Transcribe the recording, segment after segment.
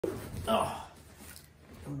Oh,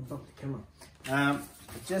 I want to block the camera. I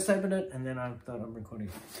just opened it and then I thought I'm recording.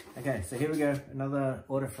 Okay, so here we go. Another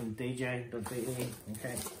order from DJ.be.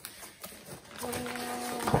 Okay.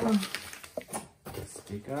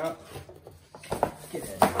 Stick up. Get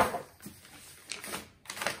it.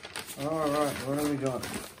 Alright, what have we got?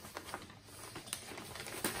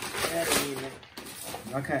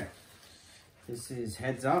 Okay. This is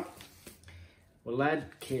Hedzup. WLAD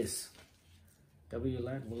Kiss.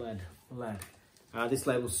 WLAD? WLAD. This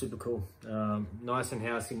label's super cool. Nice and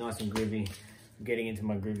housey, nice and groovy. I'm getting into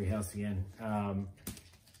my groovy house again.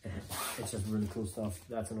 It's just really cool stuff.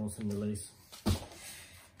 That's an awesome release.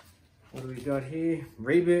 What do we got here?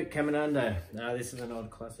 Reboot, Caminando. This is an old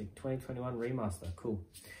classic, 2021 remaster. Cool.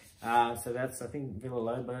 So that's, I think,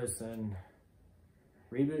 Villalobos and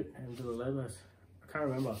Reboot and Villalobos. I can't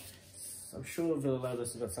remember. I'm sure Villalobos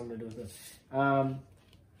has got something to do with it.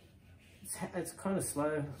 It's kind of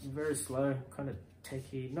slow, very slow, kind of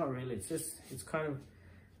techie. Not really. It's kind of,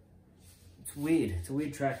 it's weird. It's a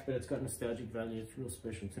weird track, but it's got nostalgic value. It's real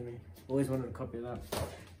special to me. Always wanted to copy that.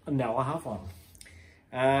 And now I have one.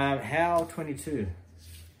 How 22,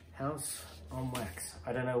 HouseOnWax.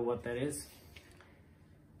 I don't know what that is.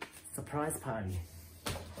 Surprise party.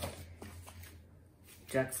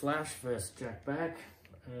 Jack Flasch versus Jack Back.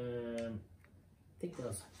 I think that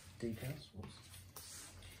was decals.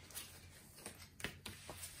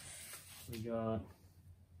 We got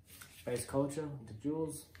Space Culture, the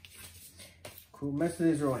Jewels. Cool. Most of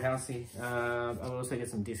these are all housey. I'll also get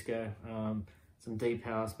some disco, some deep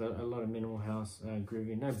house, but a lot of minimal house,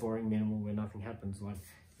 groovy. No boring minimal where nothing happens. Like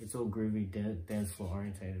it's all groovy, dance floor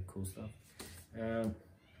orientated, cool stuff.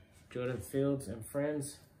 Jordan Fields and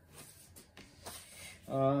Friends.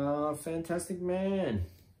 Fantastic Man.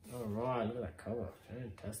 All right, look at that cover.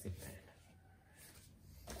 Fantastic Man.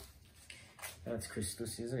 That's Chris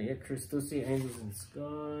Stussy, isn't it? Yeah, Chris Stussy, Angels in the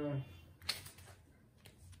Sky.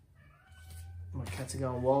 My cats are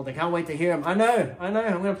going wild. I can't wait to hear them. I know. I'm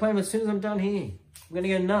going to play them as soon as I'm done here. I'm going to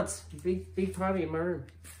go nuts. Big party in my room.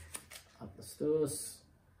 Up the Stuss.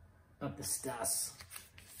 Up the Stuss.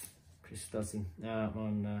 Chris Stussy.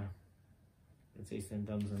 On it's East End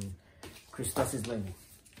Duns and Chris Stussy's label.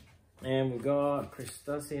 And we got Chris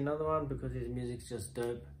Stussy, another one, because his music's just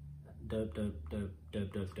dope. Dope.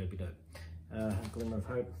 Glimmer of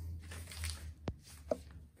Hope.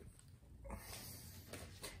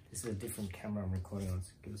 This is a different camera I'm recording on,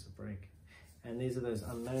 so give us a break. And these are those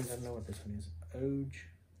unknowns. I don't know what this one is. Oge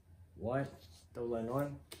White,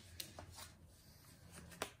 009.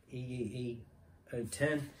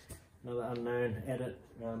 EEE010. Another unknown edit.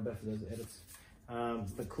 Both of those edits.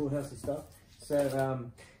 But cool housey stuff. So,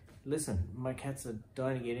 listen, my cats are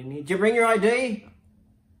dying to get in here. Did you bring your ID?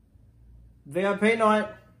 VIP night.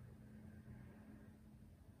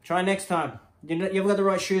 Try next time. You haven't got the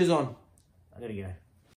right shoes on. I gotta go.